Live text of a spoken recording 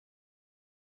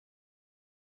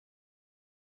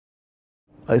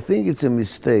I think it's a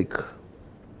mistake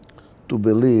to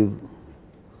believe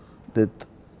that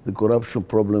the corruption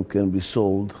problem can be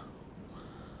solved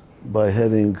by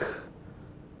having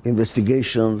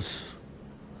investigations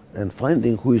and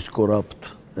finding who is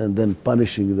corrupt and then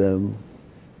punishing them,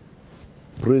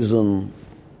 prison,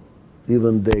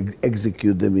 even they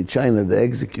execute them. In China, they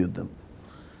execute them.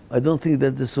 I don't think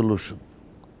that's the solution.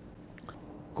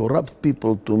 Corrupt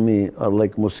people, to me, are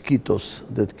like mosquitoes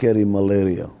that carry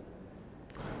malaria.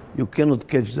 You cannot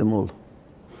catch them all.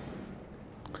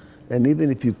 And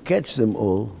even if you catch them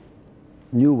all,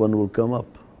 new one will come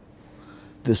up.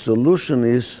 The solution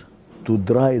is to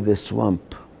dry the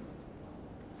swamp.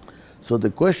 So the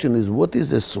question is, what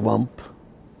is a swamp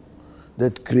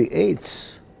that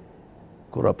creates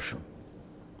corruption?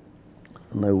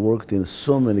 And I worked in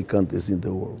so many countries in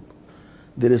the world.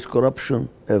 There is corruption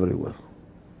everywhere,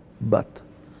 but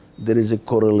there is a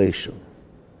correlation.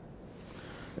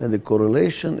 And the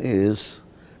correlation is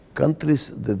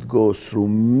countries that go through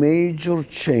major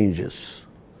changes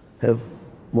have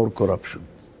more corruption.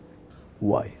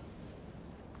 Why?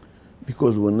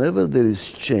 Because whenever there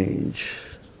is change,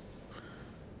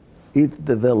 it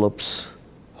develops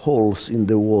holes in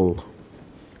the wall,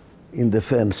 in the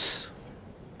fence.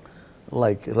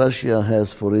 Like Russia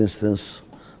has, for instance,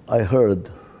 I heard,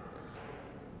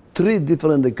 3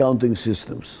 different accounting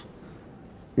systems.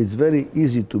 It's very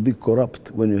easy to be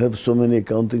corrupt when you have so many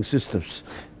accounting systems.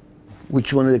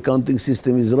 Which one of the accounting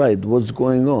system is right? What's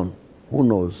going on? Who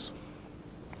knows?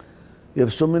 You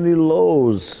have so many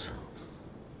laws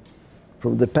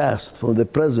from the past, from the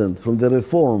present, from the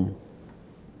reform.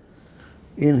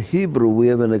 In Hebrew, we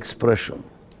have an expression.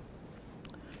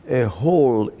 A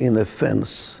hole in a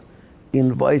fence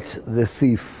invites the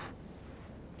thief.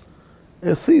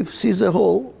 A thief sees a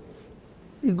hole,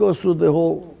 he goes through the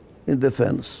hole in the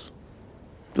fence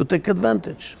to take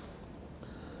advantage.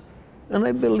 And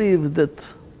I believe that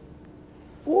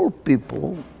all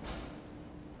people,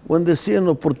 when they see an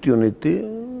opportunity,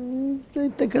 they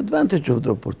take advantage of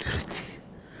the opportunity.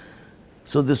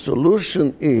 So the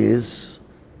solution is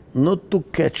not to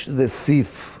catch the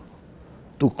thief,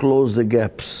 to close the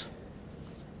gaps.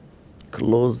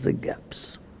 Close the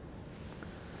gaps.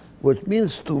 What it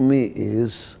means to me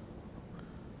is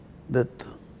that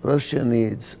Russia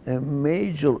needs a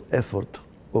major effort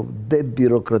of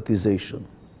debureaucratization,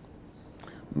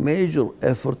 major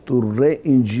effort to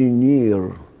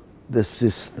re-engineer the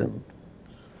system.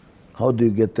 How do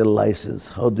you get a license?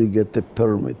 How do you get a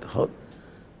permit?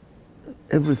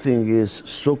 Everything is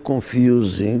so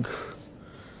confusing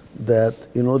that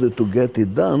in order to get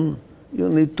it done, you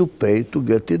need to pay to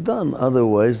get it done.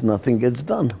 Otherwise, nothing gets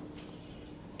done.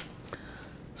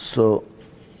 So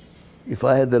if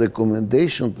I had a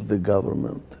recommendation to the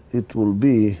government, it will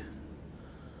be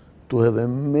to have a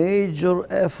major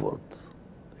effort,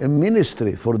 a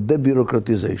ministry for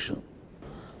debureaucratization,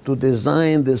 to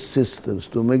design the systems,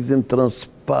 to make them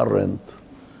transparent,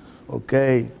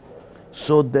 okay,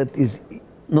 so that it's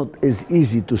not as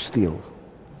easy to steal.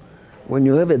 When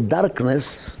you have a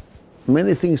darkness,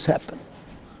 many things happen.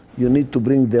 You need to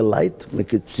bring the light,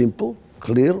 make it simple,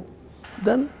 clear.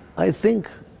 Then I think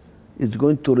it's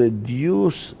going to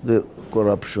reduce the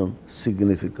corruption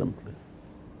significantly.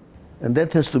 And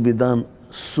that has to be done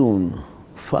soon,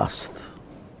 fast,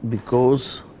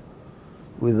 because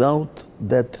without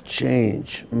that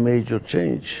change, major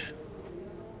change,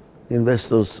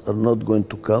 investors are not going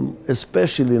to come,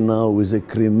 especially now with the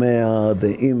Crimea,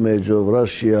 the image of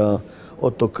Russia,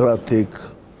 autocratic.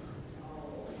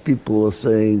 People are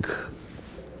saying,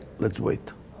 let's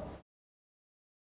wait.